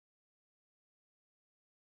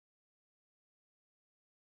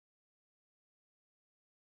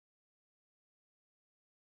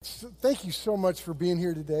Thank you so much for being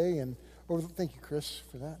here today, and thank you, Chris,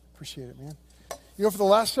 for that. Appreciate it, man. You know, for the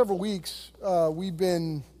last several weeks, we've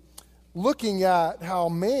been looking at how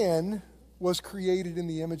man was created in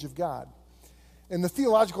the image of God. And the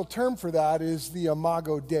theological term for that is the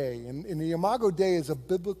Imago Dei. And the Imago Dei is a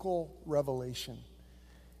biblical revelation.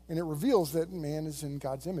 And it reveals that man is in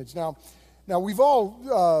God's image. Now we've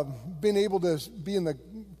all been able to be in the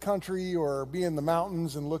country or be in the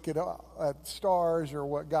mountains and look at stars or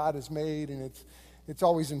what God has made, and it's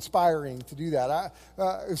always inspiring to do that.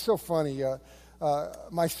 It's so funny.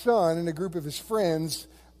 My son and a group of his friends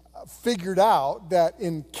figured out that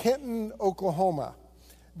in Kenton, Oklahoma,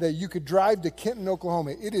 that you could drive to Kenton,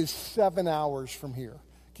 Oklahoma. It is 7 hours from here.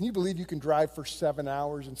 Can you believe you can drive for 7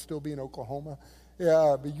 hours and still be in Oklahoma?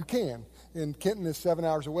 Yeah, but you can. And Kenton is 7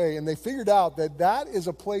 hours away. And they figured out that is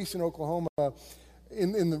a place in Oklahoma,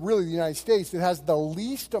 in the United States, that has the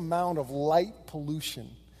least amount of light pollution.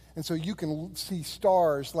 And so you can see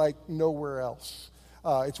stars like nowhere else.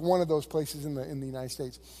 It's one of those places in the United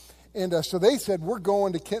States. And so they said, we're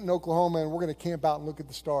going to Kenton, Oklahoma, and we're going to camp out and look at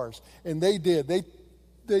the stars. And they did.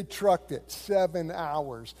 They trucked it 7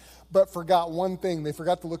 hours, but forgot one thing. They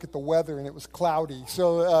forgot to look at the weather, and it was cloudy.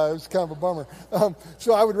 So it was kind of a bummer.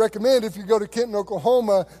 So I would recommend, if you go to Kenton,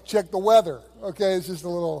 Oklahoma, check the weather. Okay, it's just a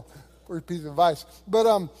little piece of advice. But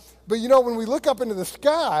you know, when we look up into the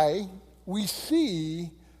sky, we see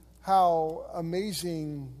how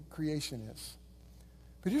amazing creation is.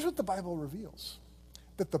 But here's what the Bible reveals: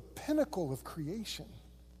 that the pinnacle of creation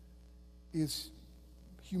is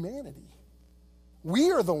humanity.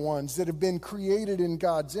 We are the ones that have been created in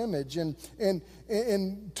God's image. And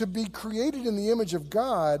to be created in the image of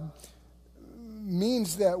God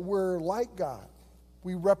means that we're like God.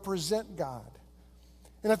 We represent God.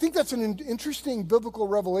 And I think that's an interesting biblical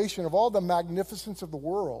revelation of all the magnificence of the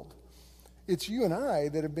world. It's you and I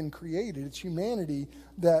that have been created. It's humanity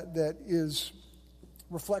that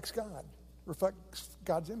reflects God, reflects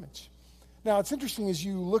God's image. Now, it's interesting as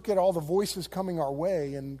you look at all the voices coming our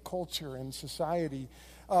way in culture and society,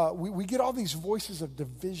 we get all these voices of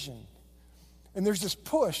division. And there's this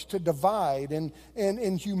push to divide. And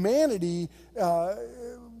in humanity,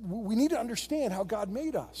 we need to understand how God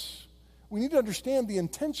made us. We need to understand the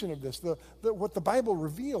intention of this, what the Bible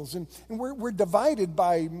reveals. And we're divided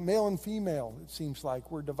by male and female, it seems like.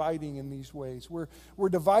 We're dividing in these ways. We're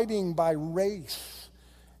dividing by race.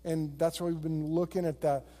 And that's why we've been looking at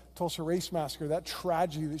the Tulsa Race Massacre, that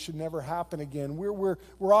tragedy that should never happen again. We're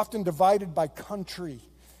often divided by country,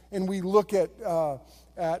 and we look at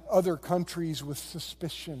other countries with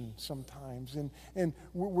suspicion sometimes, and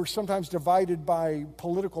we're sometimes divided by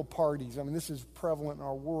political parties. I mean, this is prevalent in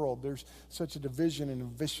our world. There's such a division and a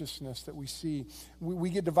viciousness that we see. We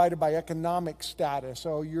get divided by economic status.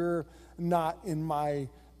 Oh, you're not in my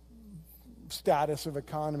status of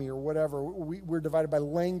economy or whatever. We're divided by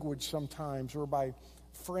language sometimes, or by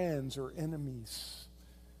friends or enemies.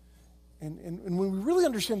 And when we really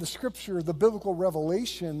understand the scripture, the biblical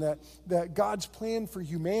revelation that God's plan for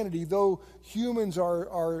humanity, though humans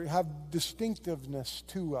have distinctiveness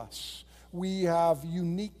to us, we have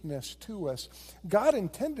uniqueness to us, God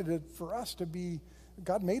intended it for us to be,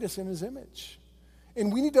 God made us in his image.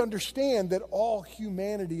 And we need to understand that all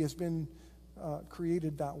humanity has been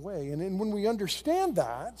created that way. And when we understand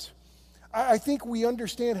that, I think we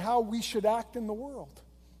understand how we should act in the world.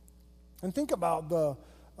 And think about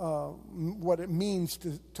what it means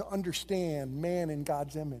to understand man in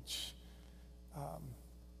God's image.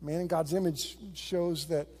 Man in God's image shows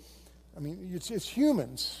that, I mean, it's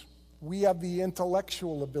humans. We have the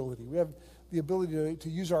intellectual ability. We have the ability to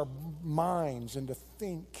use our minds and to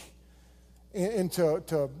think. And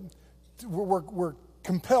we're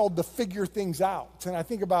compelled to figure things out. And I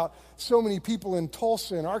think about so many people in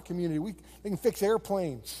Tulsa, in our community, they can fix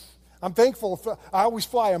airplanes. I'm thankful. I always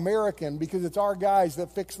fly American because it's our guys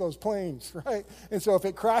that fix those planes, right? And so if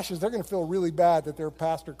it crashes, they're going to feel really bad that their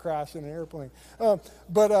pastor crashed in an airplane.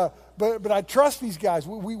 But I trust these guys.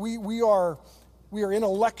 We are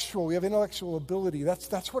intellectual. We have intellectual ability. That's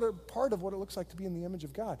part of what it looks like to be in the image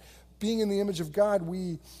of God. Being in the image of God,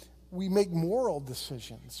 we make moral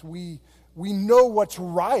decisions. We know what's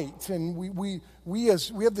right, and we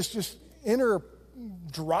have this just inner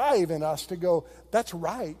drive in us to go, that's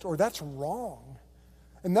right or that's wrong.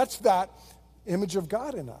 And that's that image of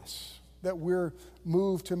God in us, that we're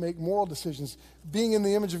moved to make moral decisions. Being in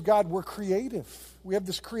the image of God, we're creative. We have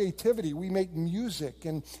this creativity. We make music,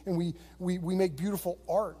 and we make beautiful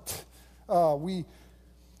art. We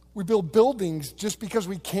build buildings just because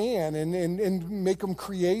we can, and make them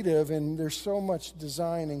creative, and there's so much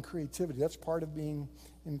design and creativity. That's part of being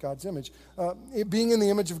in God's image. Being in the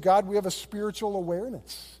image of God, we have a spiritual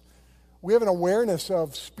awareness. We have an awareness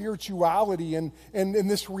of spirituality and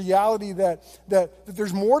this reality that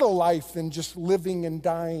there's more to life than just living and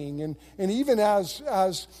dying. And even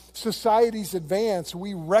as societies advance,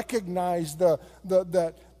 we recognize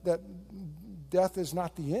that death is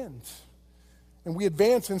not the end. And we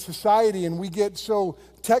advance in society and we get so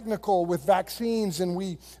technical with vaccines and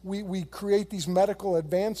we create these medical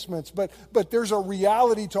advancements. But there's a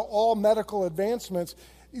reality to all medical advancements.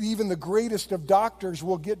 Even the greatest of doctors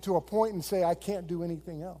will get to a point and say, I can't do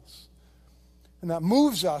anything else. And that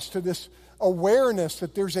moves us to this awareness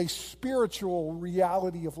that there's a spiritual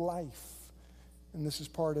reality of life. And this is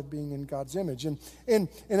part of being in God's image. And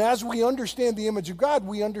as we understand the image of God,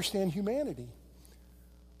 we understand humanity.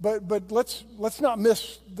 But let's not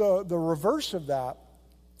miss the reverse of that.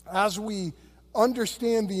 As we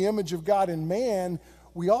understand the image of God in man,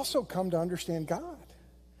 we also come to understand God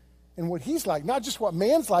and what he's like. Not just what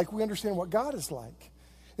man's like, we understand what God is like.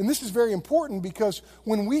 And this is very important because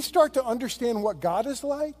when we start to understand what God is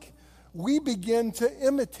like, we begin to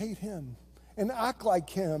imitate him and act like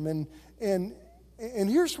him. And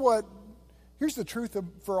here's the truth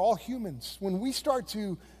for all humans. When we start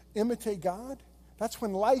to imitate God, that's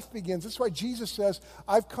when life begins. That's why Jesus says,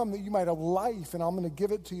 I've come that you might have life, and I'm going to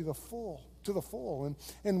give it to you to the full.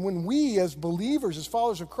 And when we, as believers, as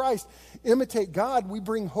followers of Christ, imitate God, we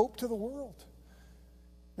bring hope to the world.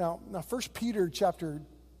 Now 1 Peter chapter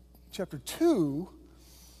 2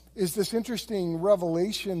 is this interesting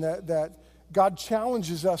revelation that God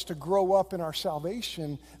challenges us to grow up in our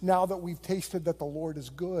salvation now that we've tasted that the Lord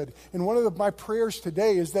is good. And one of my prayers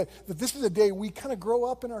today is that this is a day we kind of grow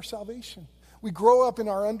up in our salvation. We grow up in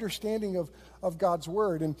our understanding of God's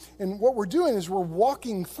word. And what we're doing is we're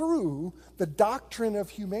walking through the doctrine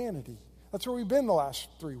of humanity. That's where we've been the last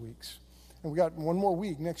 3 weeks. And we got one more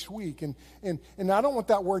week next week. And I don't want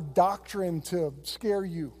that word doctrine to scare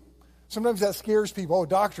you. Sometimes that scares people. Oh,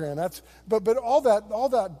 doctrine. But all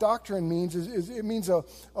that doctrine means is it means a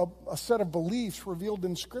set of beliefs revealed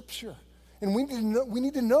in Scripture. And we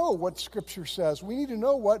need to know what Scripture says. We need to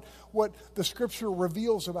know what the Scripture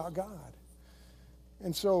reveals about God.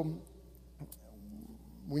 And so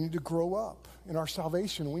we need to grow up in our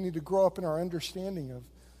salvation. We need to grow up in our understanding of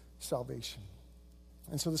salvation.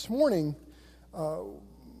 And so this morning,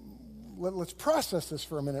 let's process this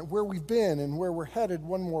for a minute, where we've been and where we're headed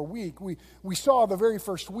one more week. We saw the very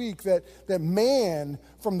first week that man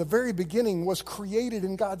from the very beginning was created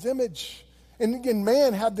in God's image. And again,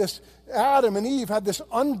 Adam and Eve had this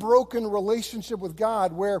unbroken relationship with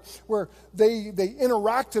God where they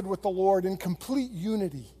interacted with the Lord in complete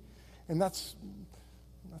unity. And that's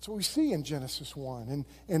what we see in Genesis 1.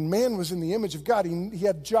 And man was in the image of God. He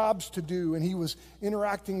had jobs to do, and he was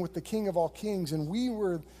interacting with the King of all kings. And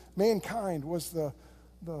mankind was the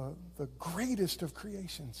greatest of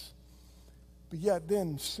creations. But yet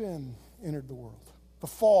then sin entered the world. The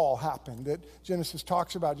fall happened that Genesis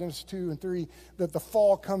talks about, Genesis 2 and 3, that the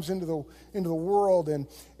fall comes into the world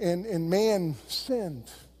and man sinned.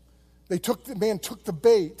 Man took the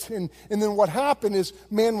bait. And then what happened is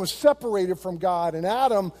man was separated from God, and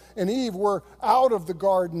Adam and Eve were out of the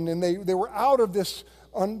garden, and they were out of this,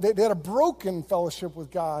 they had a broken fellowship with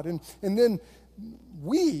God. And then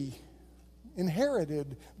we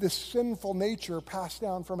inherited this sinful nature passed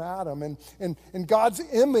down from Adam, and God's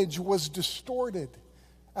image was distorted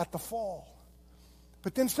at the fall.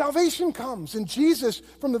 But then salvation comes, and Jesus,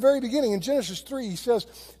 from the very beginning, in Genesis 3, he says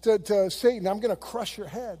to Satan, I'm going to crush your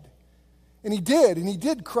head. And he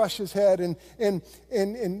did crush his head, and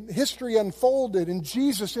history unfolded, and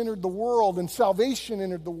Jesus entered the world, and salvation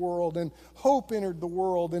entered the world, and hope entered the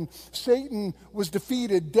world, and Satan was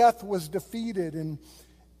defeated, death was defeated, and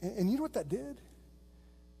you know what that did?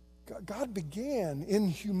 God began in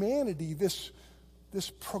humanity this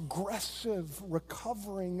progressive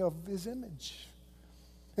recovering of his image.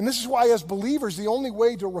 And this is why, as believers, the only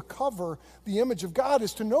way to recover the image of God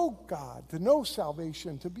is to know God, to know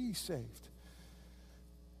salvation, to be saved.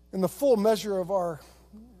 And the full measure of our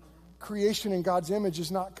creation in God's image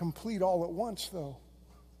is not complete all at once, though.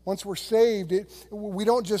 Once we're saved, we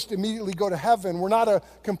don't just immediately go to heaven. We're not a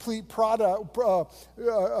complete product,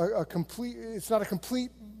 it's not a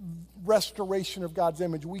complete restoration of God's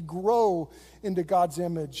image. We grow into God's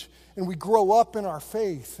image, and we grow up in our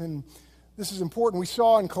faith. And this is important. We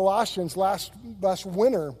saw in Colossians last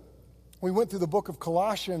winter, we went through the book of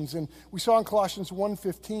Colossians, and we saw in Colossians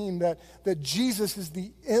 1:15 that Jesus is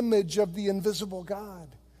the image of the invisible God.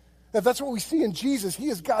 That's what we see in Jesus. He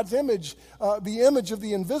is God's image, the image of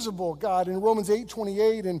the invisible God. In Romans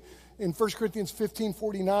 8:28 and in 1 Corinthians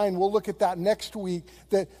 15:49. We'll look at that next week,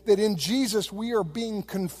 that in Jesus we are being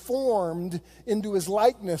conformed into his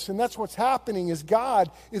likeness. And that's what's happening is God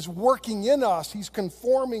is working in us. He's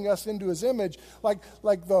conforming us into his image. Like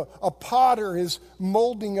a potter is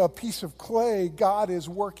molding a piece of clay, God is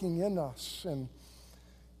working in us. And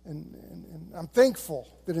I'm thankful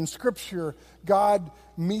that in Scripture, God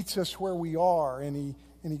meets us where we are, and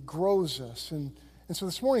he grows us. And so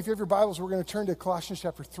this morning, if you have your Bibles, we're going to turn to Colossians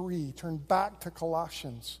chapter 3. Turn back to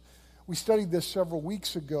Colossians. We studied this several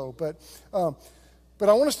weeks ago, but I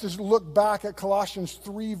want us to look back at Colossians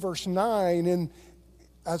 3, verse 9, and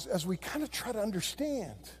as we kind of try to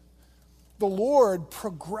understand the Lord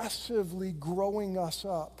progressively growing us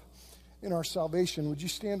up in our salvation. Would you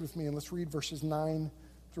stand with me and let's read verses 9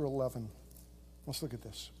 through 11. Let's look at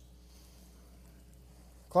this.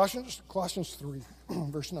 Colossians 3,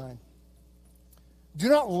 verse 9. Do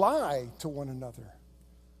not lie to one another,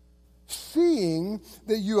 seeing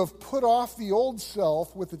that you have put off the old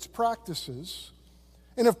self with its practices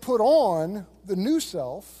and have put on the new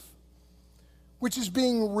self, which is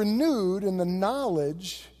being renewed in the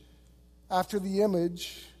knowledge after the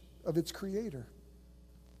image of its creator.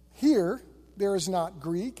 Here, there is not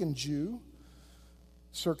Greek and Jew,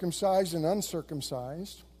 circumcised and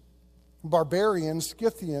uncircumcised, barbarian,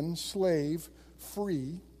 Scythian, slave,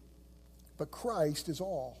 free, but Christ is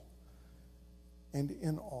all and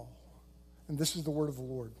in all. And this is the word of the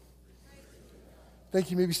Lord. Thank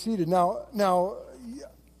you. You may be seated. Now,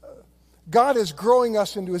 God is growing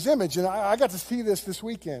us into his image, and I got to see this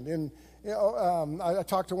weekend. And I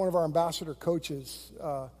talked to one of our ambassador coaches.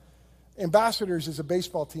 Ambassadors is a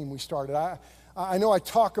baseball team we started. I know I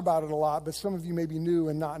talk about it a lot, but some of you may be new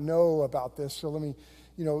and not know about this. So let me,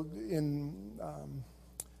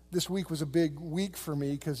 this week was a big week for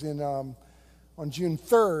me because on June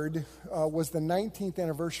 3rd was the 19th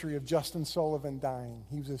anniversary of Justin Sullivan dying.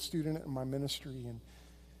 He was a student in my ministry, and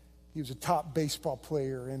he was a top baseball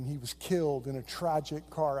player, and he was killed in a tragic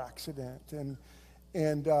car accident.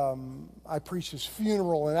 And I preached his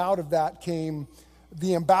funeral, and out of that came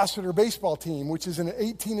the Ambassador baseball team, which is an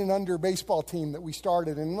 18 and under baseball team that we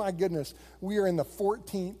started. And my goodness, we are in the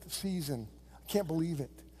 14th season. I can't believe it.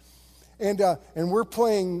 And we're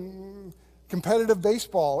playing competitive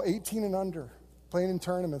baseball, 18 and under, playing in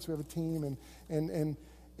tournaments. We have a team,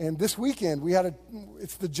 and this weekend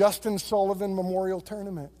it's the Justin Sullivan Memorial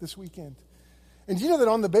Tournament this weekend. And do you know that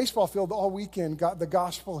on the baseball field all weekend, the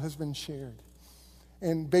gospel has been shared,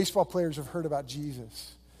 and baseball players have heard about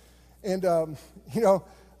Jesus. And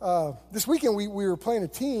this weekend we were playing a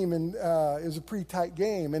team, and it was a pretty tight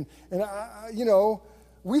game, and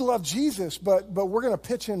we love Jesus, but we're going to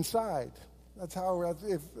pitch inside. That's how we're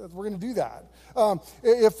going to do that.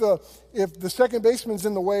 If the second baseman's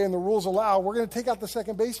in the way and the rules allow, we're going to take out the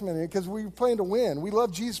second baseman because we're playing to win. We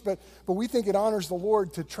love Jesus, but we think it honors the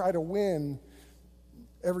Lord to try to win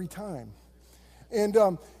every time. And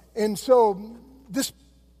so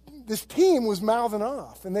this team was mouthing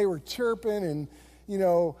off, and they were chirping, and it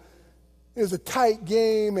was a tight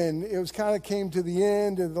game, and it was kind of came to the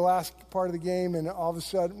end of the last part of the game, and all of a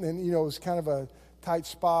sudden, it was kind of a tight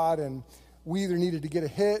spot, and we either needed to get a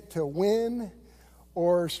hit to win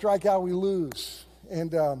or strike out, we lose.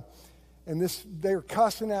 And they were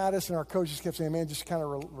cussing at us, and our coaches kept saying, man, just kind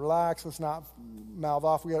of relax, let's not mouth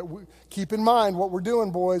off. We keep in mind what we're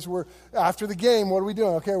doing, boys. We're after the game, what are we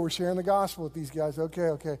doing? Okay, we're sharing the gospel with these guys.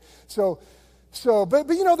 Okay. So, but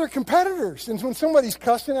they're competitors. And when somebody's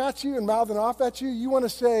cussing at you and mouthing off at you, you want to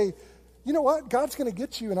say, you know what? God's going to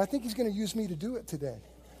get you, and I think he's going to use me to do it today.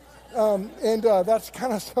 That's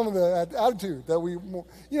kind of some of the attitude that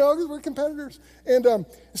we're competitors. And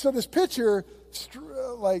so this pitcher,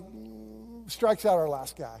 strikes out our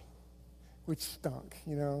last guy, which stunk,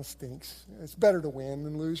 stinks. It's better to win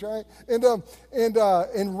than lose, right? And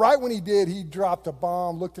right when he did, he dropped a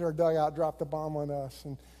bomb, looked at our dugout, dropped a bomb on us,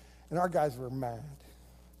 and our guys were mad.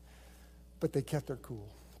 But they kept their cool.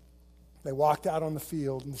 They walked out on the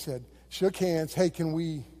field and said, shook hands, hey, can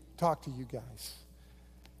we talk to you guys?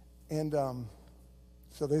 And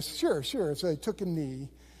so they said, sure. So they took a knee,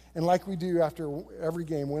 and like we do after every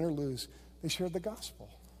game, win or lose, they shared the gospel.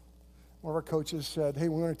 One of our coaches said, hey,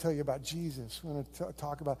 we want to tell you about Jesus. We want to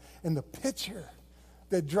talk about, and the pitcher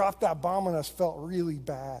that dropped that bomb on us felt really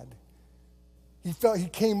bad. He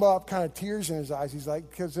came up, kind of tears in his eyes. He's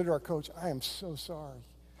like, consider our coach, I am so sorry.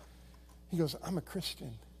 He goes, I'm a Christian.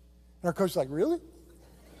 And our coach's like, really?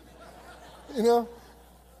 And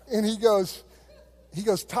he goes,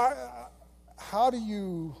 how do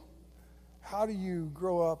you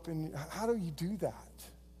grow up and how do you do that?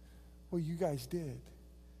 Well, you guys did.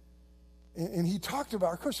 And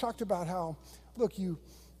our coach talked about how, look,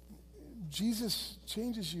 Jesus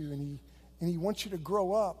changes you, and he wants you to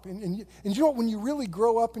grow up. And you know what? When you really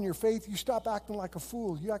grow up in your faith, you stop acting like a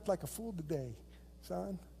fool. You act like a fool today,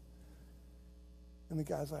 son. And the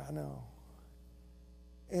guy's like, I know.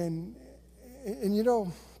 And you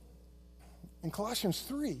know, in Colossians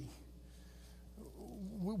 3,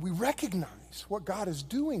 we recognize what God is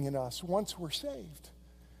doing in us once we're saved.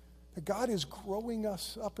 That God is growing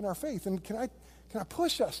us up in our faith. And can I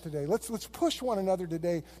push us today? Let's push one another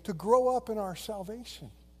today to grow up in our salvation.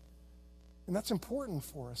 And that's important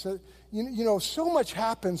for us. You know, so much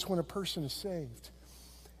happens when a person is saved.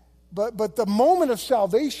 But the moment of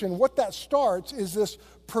salvation, what that starts is this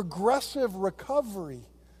progressive recovery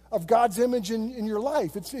of God's image in your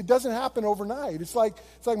life. It doesn't happen overnight. It's like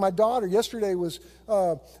my daughter. Yesterday was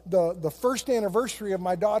the first anniversary of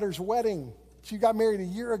my daughter's wedding. She got married a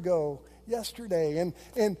year ago yesterday,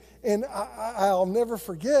 and I'll never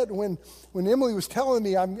forget when Emily was telling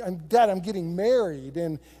me, Dad, I'm getting married,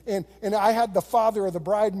 and I had the father of the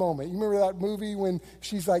bride moment. You remember that movie when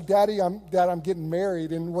she's like, Dad, I'm getting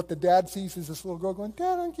married, and what the dad sees is this little girl going,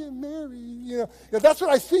 Dad, I'm getting married. You know, that's what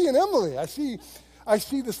I see in Emily. I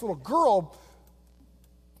see this little girl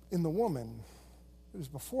in the woman who's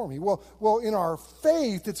before me. Well, in our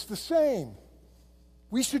faith, it's the same.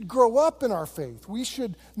 We should grow up in our faith. We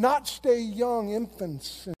should not stay young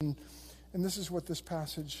infants. And this is what this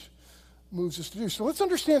passage moves us to do. So let's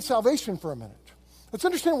understand salvation for a minute. Let's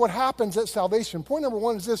understand what happens at salvation. Point number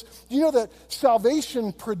one is this. Do you know that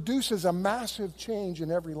salvation produces a massive change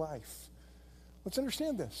in every life? Let's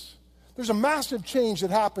understand this. There's a massive change that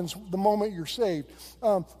happens the moment you're saved.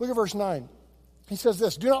 Look at verse 9. He says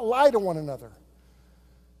this, do not lie to one another,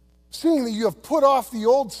 seeing that you have put off the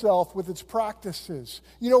old self with its practices.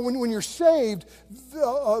 You know, when you're saved,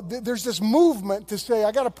 there's this movement to say,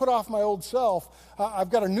 I got to put off my old self. I've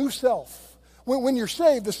got a new self. When you're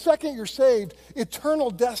saved, the second you're saved,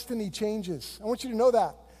 eternal destiny changes. I want you to know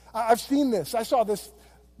that. I've seen this. I saw this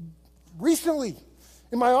recently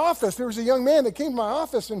in my office. There was a young man that came to my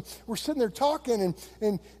office, and we're sitting there talking,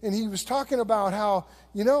 and he was talking about how,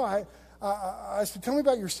 you know, I said, tell me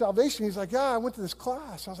about your salvation. He's like, yeah, I went to this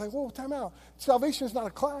class. I was like, whoa, time out. Salvation is not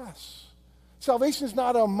a class. Salvation is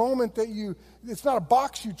not a moment it's not a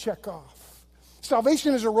box you check off.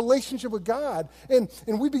 Salvation is a relationship with God. And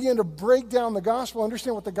we began to break down the gospel,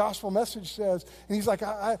 understand what the gospel message says. And he's like,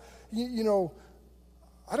 I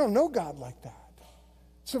don't know God like that.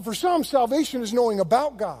 So for some, salvation is knowing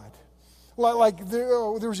about God. Like there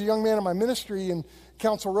was a young man in my ministry in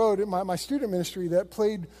Council Road, my student ministry, that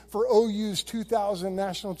played for OU's 2000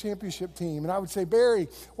 national championship team. And I would say, Barry,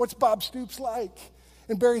 what's Bob Stoops like?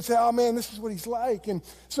 And Barry would say, oh man, this is what he's like. And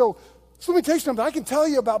so let me tell you something. I can tell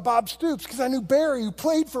you about Bob Stoops because I knew Barry, who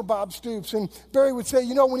played for Bob Stoops. And Barry would say,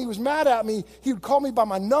 you know, when he was mad at me, he would call me by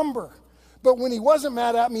my number. But when he wasn't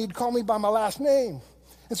mad at me, he'd call me by my last name.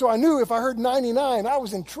 And so I knew if I heard 99, I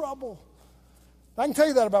was in trouble. I can tell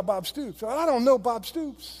you that about Bob Stoops. I don't know Bob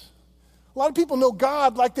Stoops. A lot of people know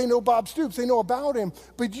God like they know Bob Stoops. They know about him.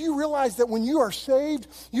 But do you realize that when you are saved,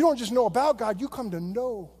 you don't just know about God, you come to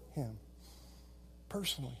know him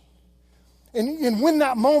personally. And when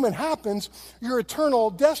that moment happens, your eternal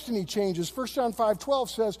destiny changes. 1 John 5:12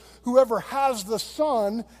 says, whoever has the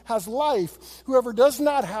Son has life. Whoever does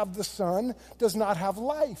not have the Son does not have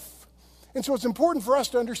life. And so it's important for us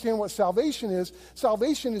to understand what salvation is.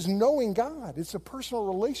 Salvation is knowing God. It's a personal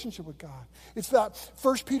relationship with God. It's that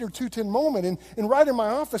 1 Peter 2:10 moment. And right in my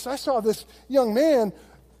office, I saw this young man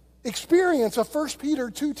experience a 1 Peter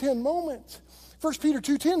 2:10 moment. 1 Peter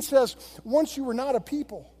 2:10 says, once you were not a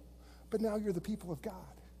people, but now you're the people of God.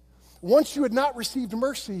 Once you had not received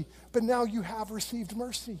mercy, but now you have received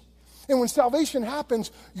mercy. And when salvation happens,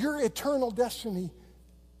 your eternal destiny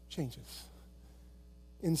changes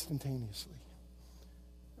instantaneously.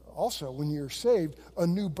 Also, when you're saved, a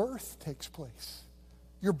new birth takes place.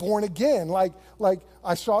 You're born again, like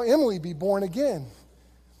I saw Emily be born again.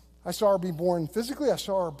 I saw her be born physically. I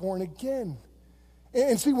saw her born again.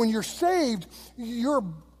 And see, when you're saved, you're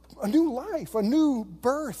a new life, a new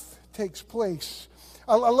birth takes place.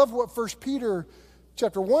 I love what 1 Peter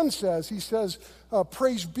chapter 1 says. He says,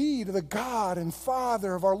 praise be to the God and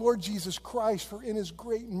Father of our Lord Jesus Christ, for in his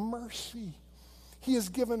great mercy, he has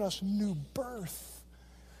given us new birth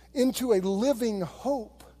into a living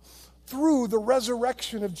hope through the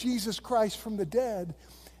resurrection of Jesus Christ from the dead,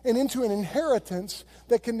 and into an inheritance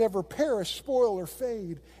that can never perish, spoil, or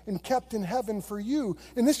fade, and kept in heaven for you.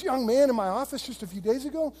 And this young man in my office just a few days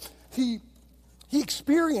ago, he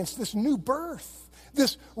experienced this new birth.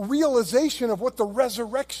 This realization of what the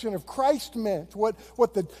resurrection of Christ meant,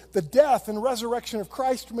 what the death and resurrection of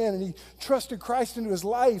Christ meant, and he trusted Christ into his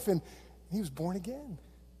life, and he was born again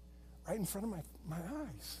right in front of my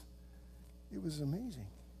eyes. It was amazing.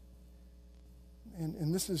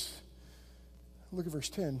 And this is, look at verse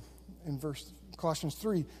 10 in Colossians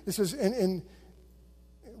 3. It says, and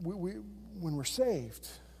when we're saved,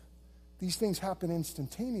 these things happen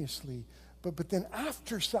instantaneously. But then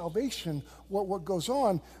after salvation, what goes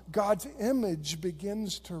on, God's image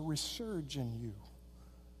begins to resurge in you.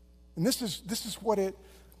 And this is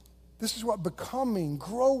what becoming,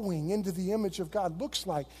 growing into the image of God looks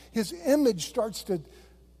like. His image starts to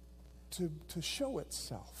show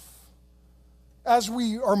itself. As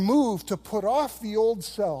we are moved to put off the old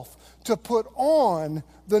self, to put on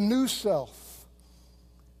the new self.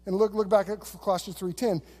 And look back at Colossians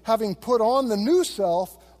 3:10. Having put on the new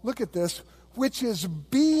self, look at this, which is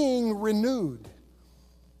being renewed.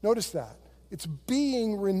 Notice that. It's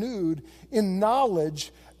being renewed in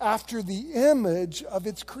knowledge after the image of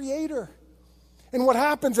its creator. And what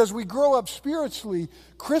happens as we grow up spiritually,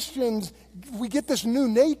 Christians, we get this new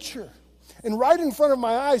nature. And right in front of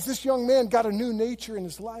my eyes, this young man got a new nature in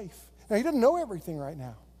his life. Now, he doesn't know everything right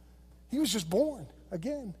now. He was just born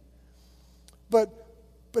again. But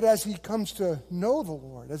as he comes to know the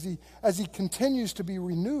Lord, as he continues to be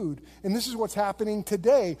renewed, and this is what's happening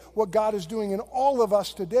today, what God is doing in all of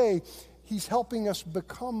us today, he's helping us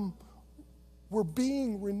become, we're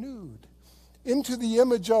being renewed into the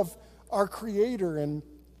image of our Creator, and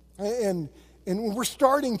we're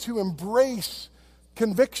starting to embrace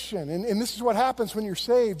conviction. And this is what happens when you're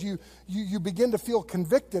saved. You begin to feel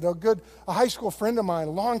convicted. A high school friend of mine,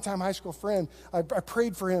 a longtime high school friend, I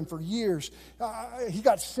prayed for him for years. He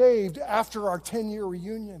got saved after our 10-year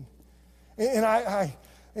reunion.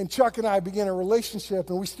 And Chuck and I began a relationship,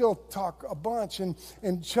 and we still talk a bunch.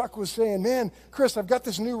 And Chuck was saying, man, Chris, I've got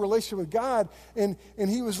this new relationship with God. And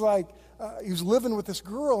he was like, he was living with this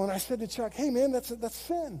girl. And I said to Chuck, hey, man, that's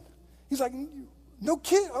sin. He's like, no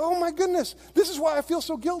kid. Oh, my goodness. This is why I feel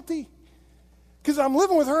so guilty. Because I'm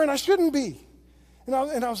living with her and I shouldn't be. And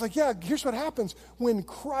I was like, yeah, here's what happens. When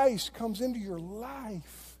Christ comes into your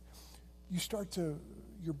life,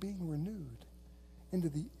 you're being renewed into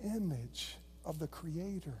the image of the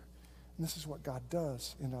Creator. And this is what God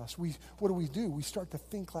does in us. What do? We start to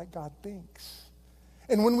think like God thinks.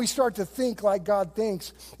 And when we start to think like God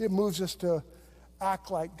thinks, it moves us to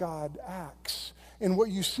act like God acts. And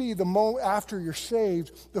what you see the moment after you're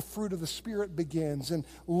saved, the fruit of the Spirit begins. And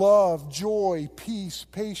love, joy, peace,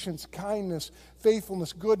 patience, kindness,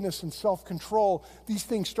 faithfulness, goodness, and self-control. These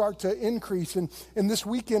things start to increase. And this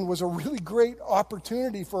weekend was a really great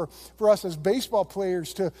opportunity for us as baseball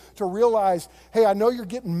players to realize, hey, I know you're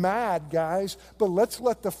getting mad, guys, but let's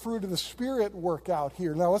let the fruit of the Spirit work out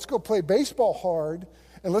here. Now let's go play baseball hard,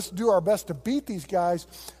 and let's do our best to beat these guys.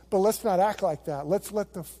 But let's not act like that. Let's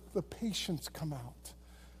let the patience come out.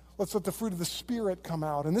 Let's let the fruit of the Spirit come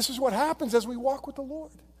out. And this is what happens as we walk with the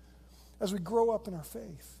Lord, as we grow up in our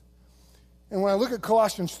faith. And when I look at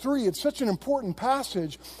Colossians 3, it's such an important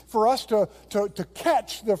passage for us to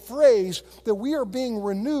catch the phrase that we are being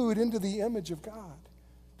renewed into the image of God,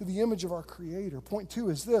 to the image of our Creator. Point 2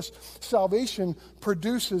 is this: salvation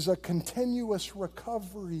produces a continuous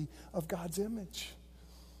recovery of God's image.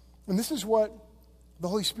 And this is what the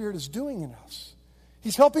Holy Spirit is doing in us.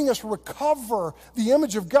 He's helping us recover the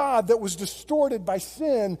image of God that was distorted by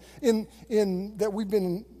sin that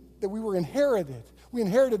we were inherited. We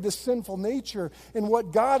inherited this sinful nature. And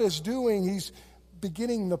what God is doing, He's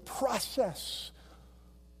beginning the process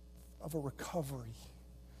of a recovery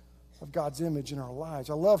of God's image in our lives.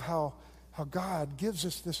 I love how God gives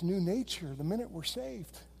us this new nature the minute we're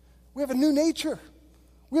saved. We have a new nature.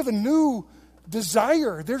 We have a new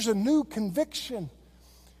desire. There's a new conviction.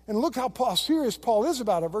 And look how serious Paul is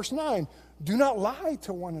about it. Verse 9, do not lie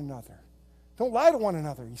to one another. Don't lie to one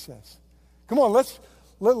another, he says. Come on,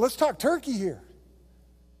 let's talk turkey here.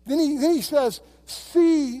 Then he says,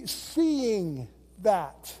 seeing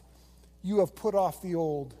that you have put off the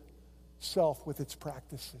old self with its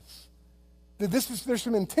practices. There's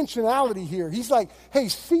some intentionality here. He's like, hey,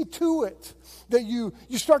 see to it that you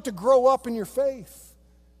start to grow up in your faith.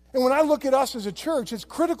 And when I look at us as a church, it's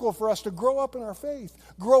critical for us to grow up in our faith,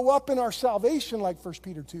 grow up in our salvation, like 1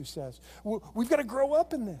 Peter 2 says. We've got to grow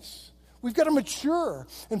up in this. We've got to mature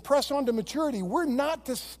and press on to maturity. We're not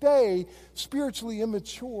to stay spiritually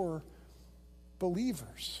immature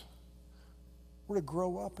believers. We're to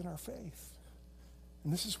grow up in our faith.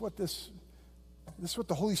 And this is what this This is what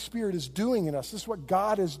the Holy Spirit is doing in us. This is what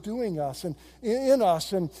God is doing us and in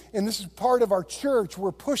us. And this is part of our church.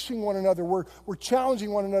 We're pushing one another. We're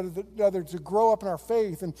challenging one another to grow up in our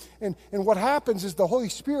faith. And what happens is the Holy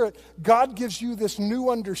Spirit, God gives you this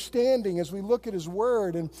new understanding as we look at His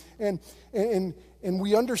Word. And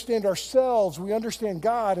we understand ourselves. We understand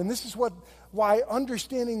God. And this is why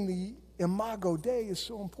understanding the Imago Dei is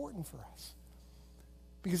so important for us.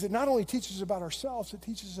 Because it not only teaches us about ourselves, it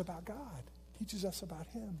teaches us about God. Teaches us about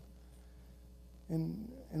Him.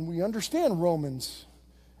 And we understand Romans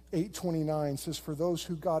 8:29 says, for those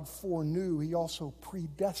who God foreknew, He also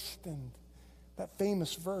predestined. That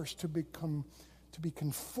famous verse, to be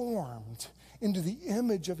conformed into the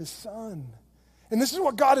image of His Son. And this is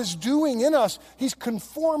what God is doing in us. He's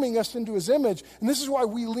conforming us into His image. And this is why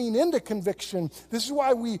we lean into conviction. This is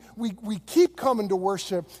why we keep coming to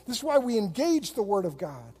worship. This is why we engage the Word of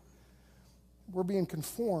God. We're being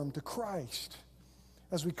conformed to Christ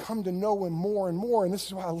as we come to know Him more and more. And this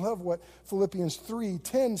is why I love what Philippians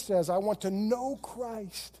 3:10 says. I want to know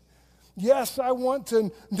Christ. Yes, I want to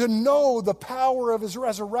know the power of His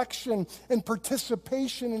resurrection and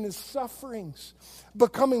participation in His sufferings,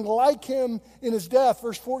 becoming like Him in His death.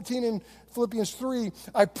 Verse 14 in Philippians 3,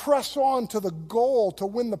 I press on to the goal to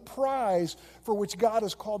win the prize for which God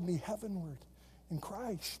has called me heavenward in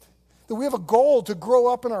Christ. That we have a goal to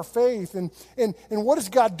grow up in our faith. And what is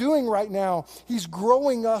God doing right now? He's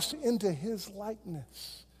growing us into His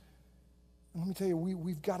likeness. And let me tell you,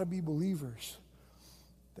 we've got to be believers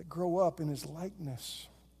that grow up in His likeness.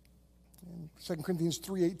 And 2 Corinthians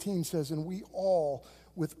 3:18 says, and we all,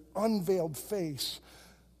 with unveiled face,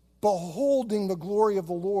 beholding the glory of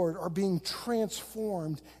the Lord, are being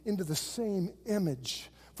transformed into the same image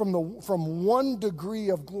from one degree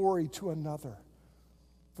of glory to another.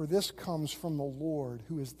 For this comes from the Lord,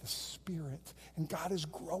 who is the Spirit. And God is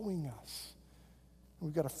growing us. And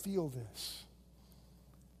we've got to feel this.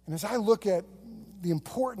 And as I look at the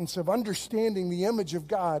importance of understanding the image of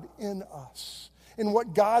God in us, and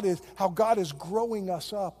what God is, how God is growing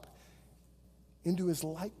us up into His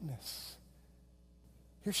likeness,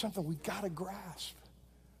 here's something we've got to grasp.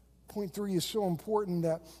 Point 3 is so important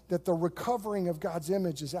that the recovering of God's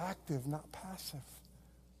image is active, not passive.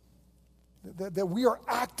 That we are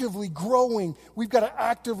actively growing. We've got to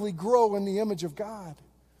actively grow in the image of God.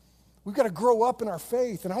 We've got to grow up in our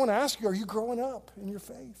faith. And I want to ask you, are you growing up in your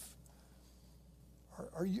faith?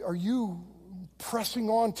 Are you pressing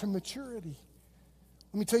on to maturity?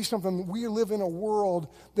 Let me tell you something. We live in a world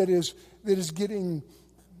that is getting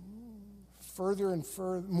further and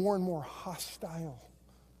further, more and more hostile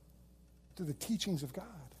to the teachings of God,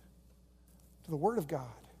 to the Word of God.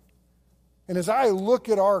 And as I look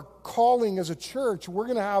at our calling as a church, we're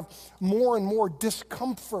going to have more and more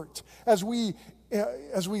discomfort as we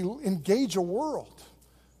engage a world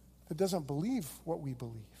that doesn't believe what we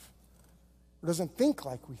believe, or doesn't think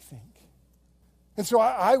like we think. And so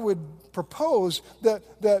I would propose that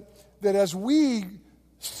as we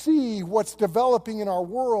see what's developing in our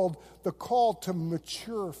world, the call to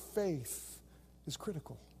mature faith is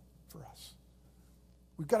critical for us.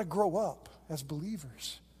 We've got to grow up as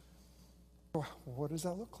believers. What does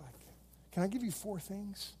that look like? Can I give you 4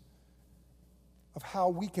 things of how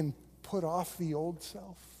we can put off the old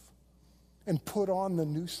self and put on the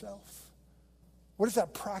new self? What does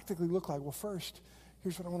that practically look like? Well, first,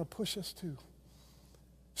 here's what I want to push us to.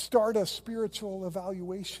 Start a spiritual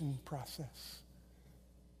evaluation process.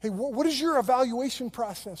 Hey, what is your evaluation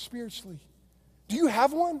process spiritually? Do you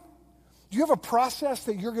have one? Do you have a process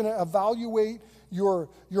that you're going to evaluate your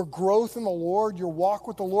growth in the Lord, your walk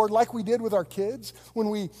with the Lord, like we did with our kids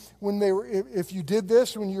if you did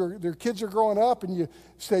this when their kids are growing up, and you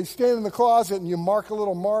stand in the closet and you mark a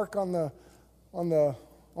little mark on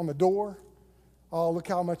the door? Oh, look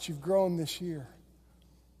how much you've grown this year.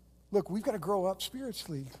 Look, we've got to grow up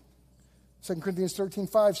spiritually. 2 Corinthians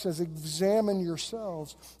 13:5 says, examine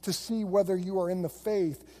yourselves to see whether you are in the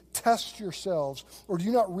faith. Test yourselves. Or do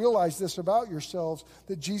you not realize this about yourselves,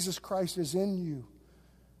 that Jesus Christ is in you,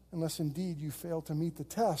 unless indeed you fail to meet the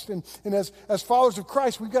test? And as followers of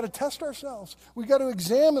Christ, we've got to test ourselves. We've got to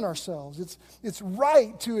examine ourselves. It's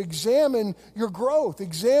right to examine your growth,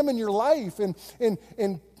 examine your life, and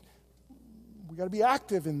we got to be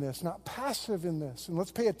active in this, not passive in this. And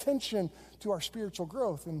let's pay attention to our spiritual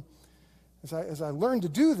growth. And as I learned to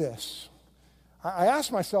do this, I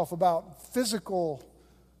asked myself about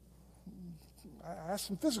I asked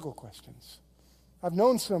some physical questions. I've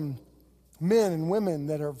known some men and women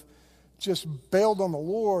that have just bailed on the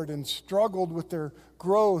Lord and struggled with their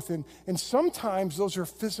growth. And sometimes those are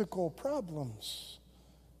physical problems.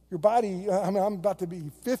 Your body, I'm about to be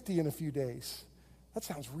 50 in a few days. That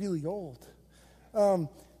sounds really old.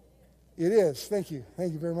 It is. Thank you.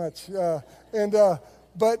 Thank you very much.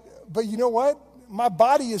 But you know what? My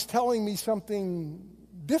body is telling me something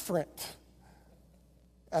different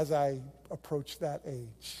as I approach that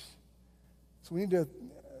age. So we need to,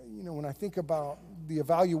 when I think about the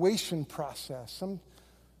evaluation process,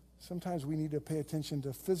 sometimes we need to pay attention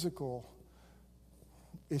to physical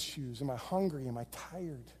issues. Am I hungry? Am I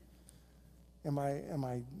tired? Am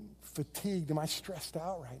I fatigued? Am I stressed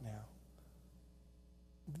out right now?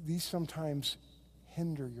 These sometimes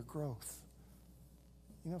hinder your growth.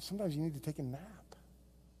 Sometimes you need to take a nap.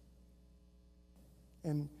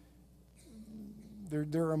 And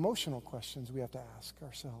there are emotional questions we have to ask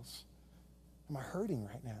ourselves. Am I hurting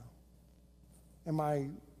right now? Am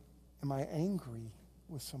I angry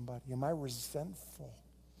with somebody? Am I resentful?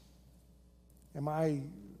 Am I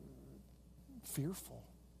fearful?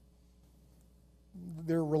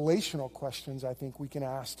 There are relational questions I think we can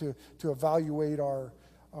ask to evaluate our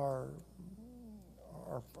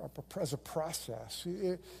as a process.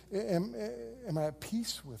 Am I at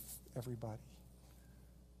peace with everybody?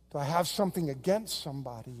 Do I have something against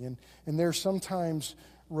somebody? And there's sometimes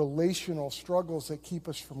relational struggles that keep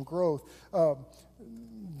us from growth.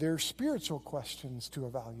 There's spiritual questions to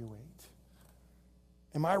evaluate.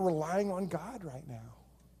 Am I relying on God right now?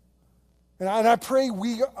 And I pray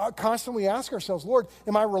we constantly ask ourselves, Lord,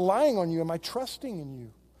 am I relying on you? Am I trusting in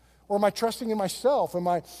you? Or am I trusting in myself? Am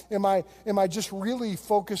I just really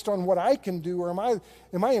focused on what I can do? Or am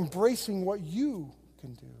I embracing what you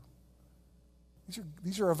can do?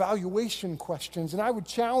 These are evaluation questions, and I would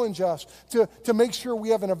challenge us to make sure we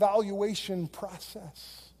have an evaluation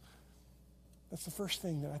process. That's the first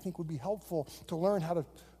thing that I think would be helpful, to learn how to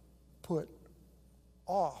put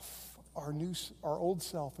off our old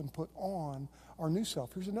self and put on our new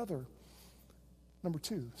self. Here's another, number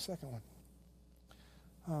two, second one.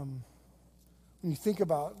 When you think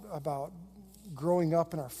about growing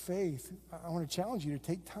up in our faith, I want to challenge you to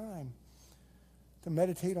take time to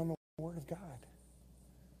meditate on the Word of God.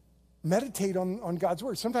 Meditate on God's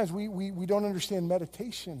Word. Sometimes we don't understand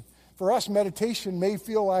meditation. For us, meditation may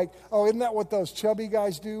feel like, oh, isn't that what those chubby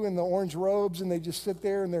guys do in the orange robes, and they just sit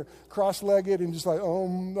there and they're cross-legged and just like,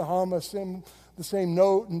 hum the same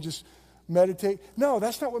note and just meditate. No,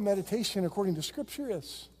 that's not what meditation according to Scripture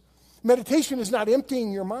is. Meditation is not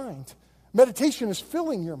emptying your mind. Meditation is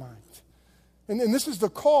filling your mind. And this is the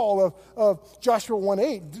call of Joshua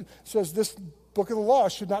 1:8. It says, this book of the law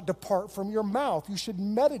should not depart from your mouth. You should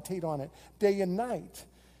meditate on it day and night.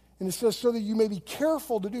 And it says, so that you may be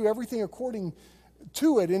careful to do everything according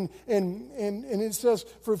to it. And it says,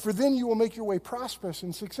 for then you will make your way prosperous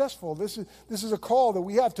and successful. This is a call that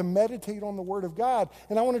we have to meditate on the Word of God.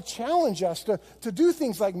 And I want to challenge us to do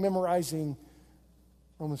things like memorizing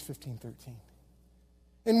Romans 15:13.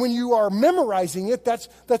 And when you are memorizing it,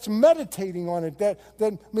 that's meditating on it. That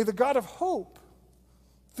may the God of hope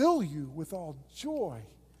fill you with all joy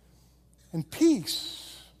and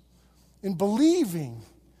peace in believing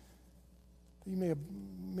that you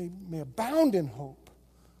may abound in hope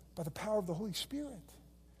by the power of the Holy Spirit.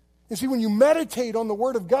 And see, when you meditate on the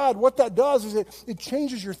Word of God, what that does is it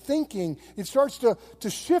changes your thinking. It starts to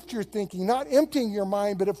shift your thinking, not emptying your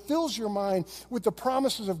mind, but it fills your mind with the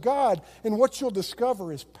promises of God. And what you'll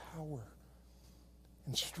discover is power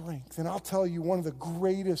and strength. And I'll tell you, one of the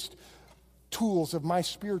greatest tools of my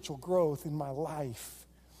spiritual growth in my life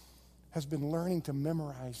has been learning to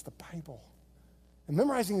memorize the Bible. And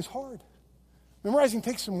memorizing is hard. Memorizing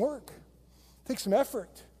takes some work, takes some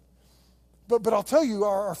effort. But I'll tell you,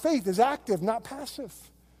 our faith is active, not passive.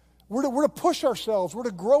 We're to push ourselves. We're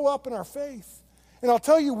to grow up in our faith. And I'll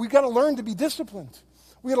tell you, we've got to learn to be disciplined.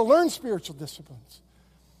 We've got to learn spiritual disciplines.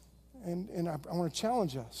 And I want to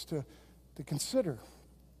challenge us to consider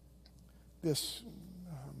this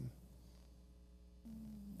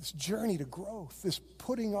journey to growth, this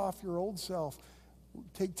putting off your old self.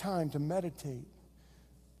 Take time to meditate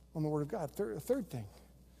on the Word of God. Third thing,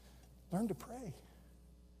 learn to pray.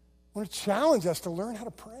 I want to challenge us to learn how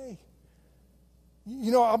to pray.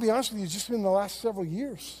 I'll be honest with you, it's just been the last several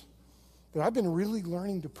years that I've been really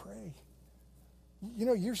learning to pray.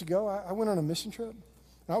 Years ago, I went on a mission trip,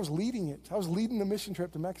 and I was leading it. I was leading the mission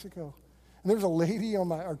trip to Mexico. And there was a lady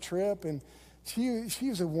on our trip, and she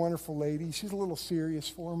was a wonderful lady. She's a little serious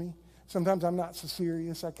for me. Sometimes I'm not so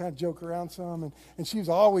serious. I kind of joke around some, and she was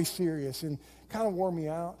always serious and kind of wore me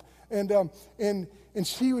out. And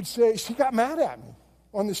she would say, she got mad at me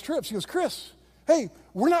on this trip. She goes, Chris, hey,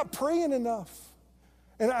 we're not praying enough.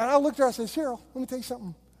 And I looked at her, I said, Cheryl, let me tell you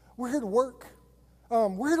something. We're here to work.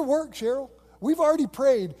 We're here to work, Cheryl. We've already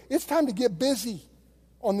prayed. It's time to get busy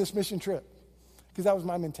on this mission trip. because that was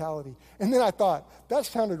my mentality. And then I thought, that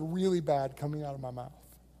sounded really bad coming out of my mouth.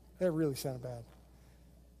 That really sounded bad.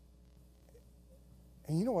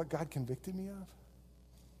 And you know what God convicted me of?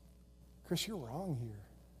 Chris, you're wrong here.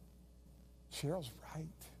 Cheryl's right.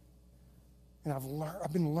 And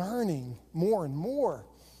I've been learning more and more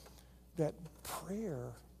that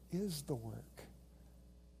prayer is the work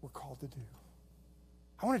we're called to do.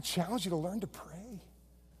 I want to challenge you to learn to pray.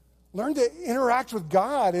 Learn to interact with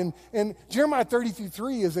God. And Jeremiah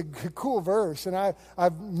 33:3 is a cool verse. And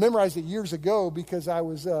I've memorized it years ago because I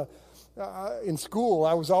was in school.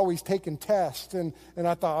 I was always taking tests. And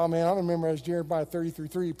I thought, oh man, I'm going to memorize Jeremiah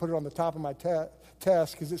 33:3, put it on the top of my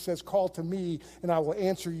test because it says, call to me and I will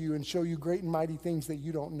answer you and show you great and mighty things that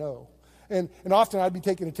you don't know. And often I'd be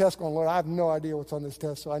taking a test going, Lord, I have no idea what's on this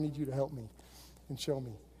test, so I need you to help me and show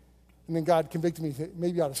me. And then God convicted me,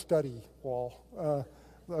 maybe you ought to study, Wall.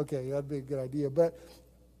 Okay, that'd be a good idea. But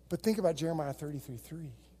think about Jeremiah 33:3.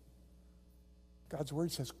 God's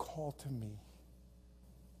word says, call to me.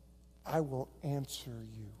 I will answer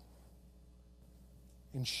you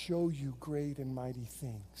and show you great and mighty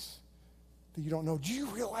things that you don't know. Do you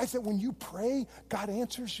realize that when you pray, God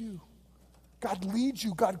answers you? God leads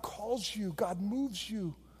you. God calls you. God moves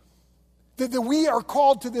you. That we are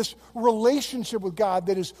called to this relationship with God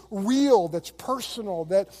that is real, that's personal,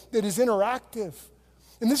 that is interactive.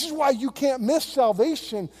 And this is why you can't miss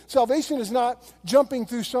salvation. Salvation is not jumping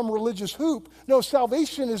through some religious hoop. No,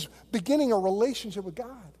 salvation is beginning a relationship with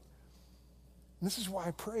God. And this is why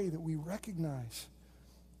I pray that we recognize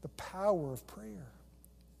the power of prayer.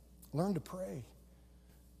 Learn to pray.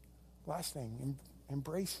 Last thing,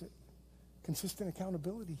 embrace it. Consistent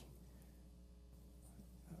accountability.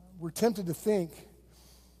 We're tempted to think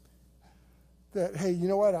that, hey, you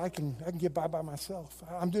know what, I can get by myself.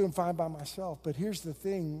 I'm doing fine by myself. But here's the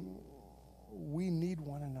thing, we need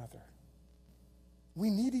one another. We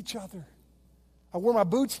need each other. I wore my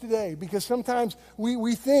boots today because sometimes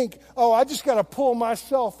we think, oh, I just got to pull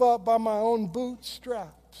myself up by my own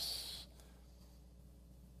bootstraps.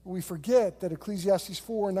 We forget that Ecclesiastes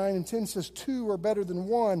 4:9-10 says 2 are better than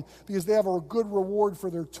 1 because they have a good reward for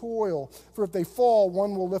their toil. For if they fall,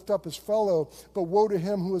 one will lift up his fellow. But woe to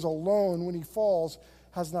him who is alone when he falls,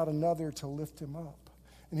 has not another to lift him up.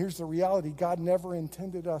 And here's the reality. God never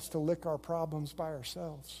intended us to lick our problems by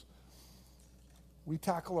ourselves. We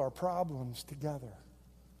tackle our problems together.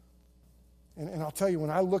 And I'll tell you, when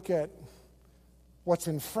I look at what's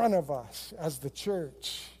in front of us as the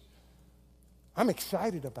church, I'm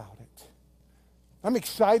excited about it. I'm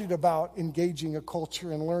excited about engaging a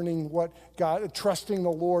culture and learning what God, trusting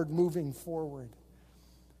the Lord moving forward.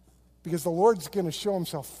 Because the Lord's going to show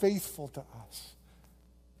himself faithful to us.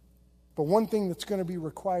 But one thing that's going to be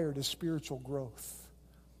required is spiritual growth,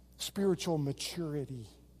 spiritual maturity.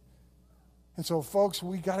 And so, folks,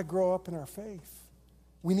 we got to grow up in our faith.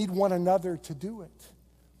 We need one another to do it.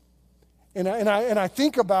 And I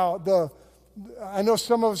think about I know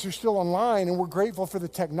some of us are still online, and we're grateful for the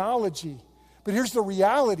technology. But here's the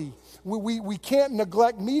reality. We can't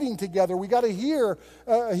neglect meeting together. We got to hear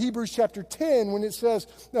Hebrews chapter 10 when it says,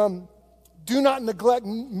 do not neglect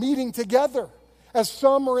meeting together, as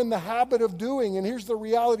some are in the habit of doing. And here's the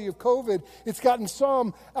reality of COVID. It's gotten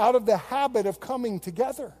some out of the habit of coming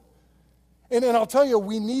together. And I'll tell you,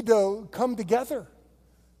 we need to come together.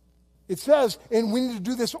 It says, and we need to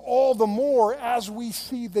do this all the more as we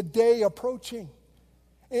see the day approaching.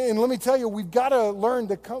 And let me tell you, we've got to learn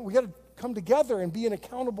to come, we've got to come together and be in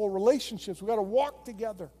accountable relationships. We've got to walk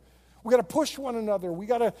together. We've got to push one another. We've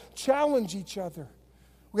got to challenge each other.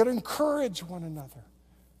 We've got to encourage one another.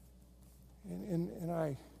 And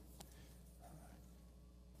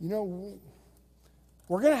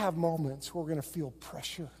we're going to have moments where we're going to feel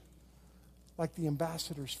pressure like the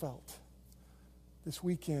ambassadors felt this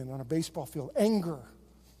weekend on a baseball field, anger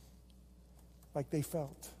like they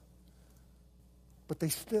felt. But they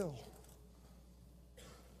still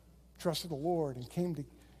trusted the Lord and came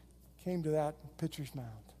to that pitcher's mound.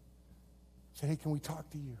 Said, hey, can we talk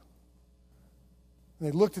to you? And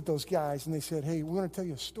they looked at those guys and they said, hey, we're going to tell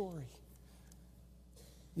you a story.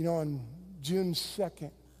 You know, on June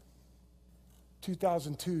 2nd,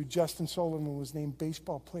 2002, Justin Solomon was named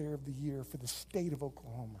Baseball Player of the Year for the state of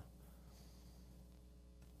Oklahoma.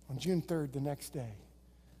 On June 3rd, the next day,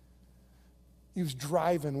 he was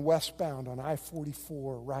driving westbound on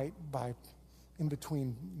I-44 right in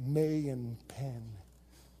between May and Penn,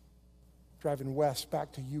 driving west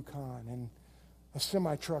back to Yukon, and a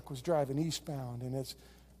semi-truck was driving eastbound, and as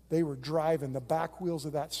they were driving, the back wheels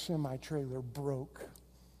of that semi-trailer broke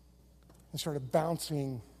and started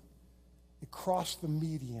bouncing. It crossed the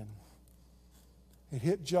median. It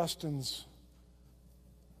hit Justin's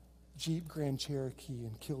Jeep Grand Cherokee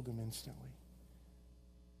and killed him instantly.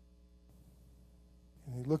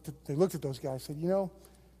 And they looked at those guys and said,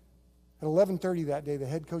 at 11:30 that day, the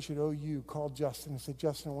head coach at OU called Justin and said,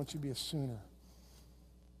 Justin, I want you to be a Sooner.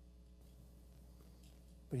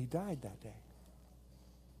 But he died that day.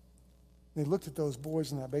 They looked at those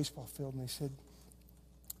boys in that baseball field and they said,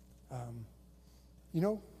 I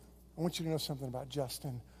want you to know something about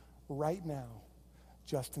Justin. Right now,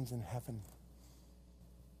 Justin's in heaven.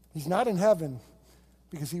 He's not in heaven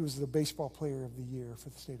because he was the baseball player of the year for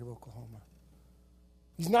the state of Oklahoma.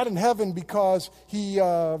 He's not in heaven because he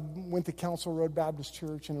went to Council Road Baptist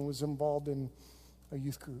Church and was involved in a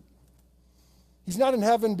youth group. He's not in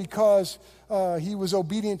heaven because he was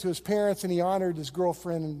obedient to his parents and he honored his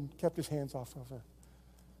girlfriend and kept his hands off of her.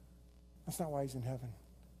 That's not why he's in heaven.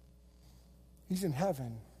 He's in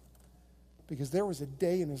heaven because there was a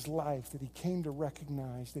day in his life that he came to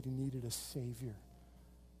recognize that he needed a Savior.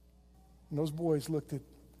 And those boys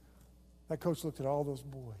that coach looked at all those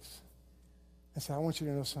boys and said, I want you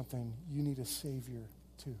to know something. You need a Savior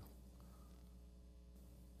too.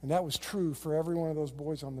 And that was true for every one of those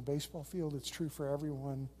boys on the baseball field. It's true for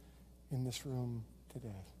everyone in this room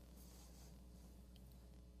today.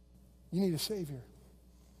 You need a Savior.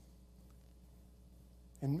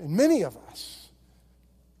 And many of us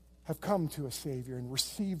have come to a Savior and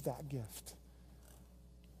received that gift.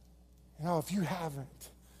 If you haven't,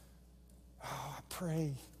 I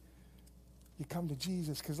pray you come to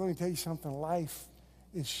Jesus, because let me tell you something, life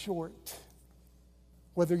is short.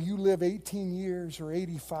 Whether you live 18 years or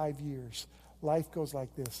 85 years, life goes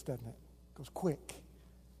like this, doesn't it? It goes quick.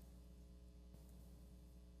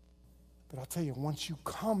 But I'll tell you, once you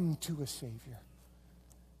come to a Savior,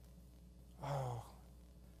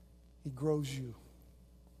 He grows you.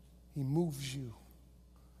 He moves you.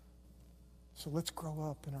 So let's grow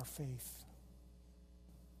up in our faith.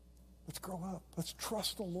 Let's grow up. Let's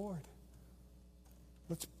trust the Lord.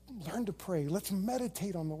 Let's learn to pray. Let's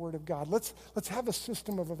meditate on the Word of God. Let's have a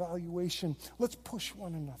system of evaluation. Let's push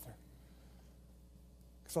one another.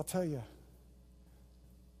 Because I'll tell you,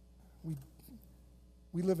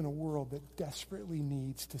 we live in a world that desperately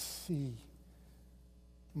needs to see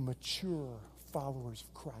mature followers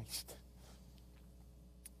of Christ.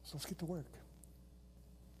 So let's get to work.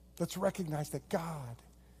 Let's recognize that God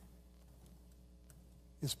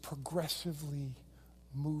is progressively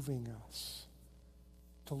moving us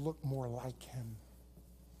to look more like Him.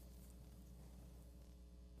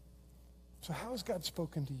 So how has God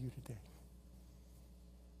spoken to you today?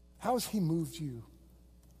 How has He moved you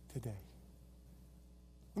today?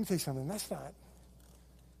 Let me tell you something. That's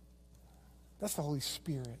the Holy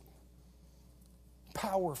Spirit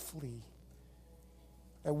powerfully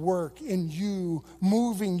at work in you,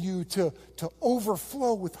 moving you to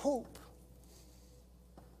overflow with hope.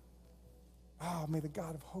 May the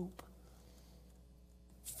God of hope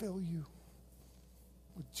fill you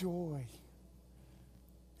with joy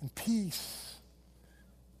and peace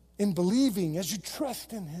in believing as you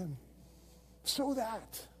trust in Him, so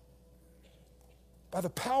that by the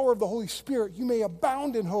power of the Holy Spirit you may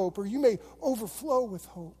abound in hope, or you may overflow with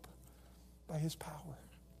hope by His power.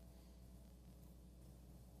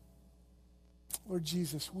 Lord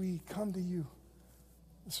Jesus, we come to you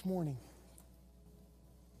this morning.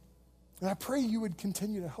 And I pray you would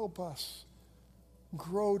continue to help us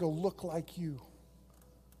grow to look like you,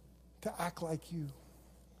 to act like you.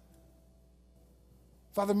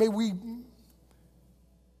 Father, may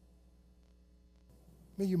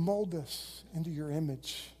you mold us into your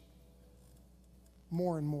image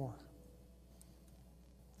more and more.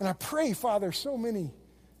 And I pray, Father, so many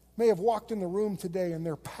may have walked in the room today and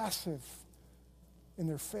they're passive in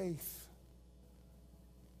their faith.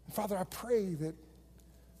 And Father, I pray that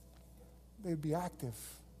they'd be active.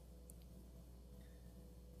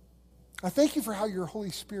 I thank you for how your Holy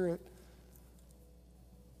Spirit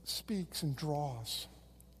speaks and draws.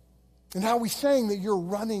 And how we sang that you're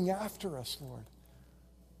running after us, Lord.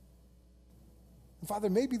 And Father,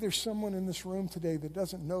 maybe there's someone in this room today that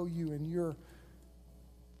doesn't know you, and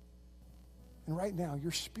right now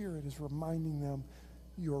your Spirit is reminding them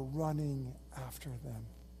you're running after them.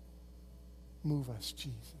 Move us,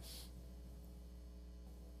 Jesus.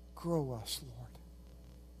 Grow us, Lord.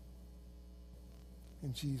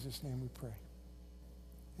 In Jesus' name we pray.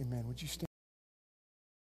 Amen. Would you stand?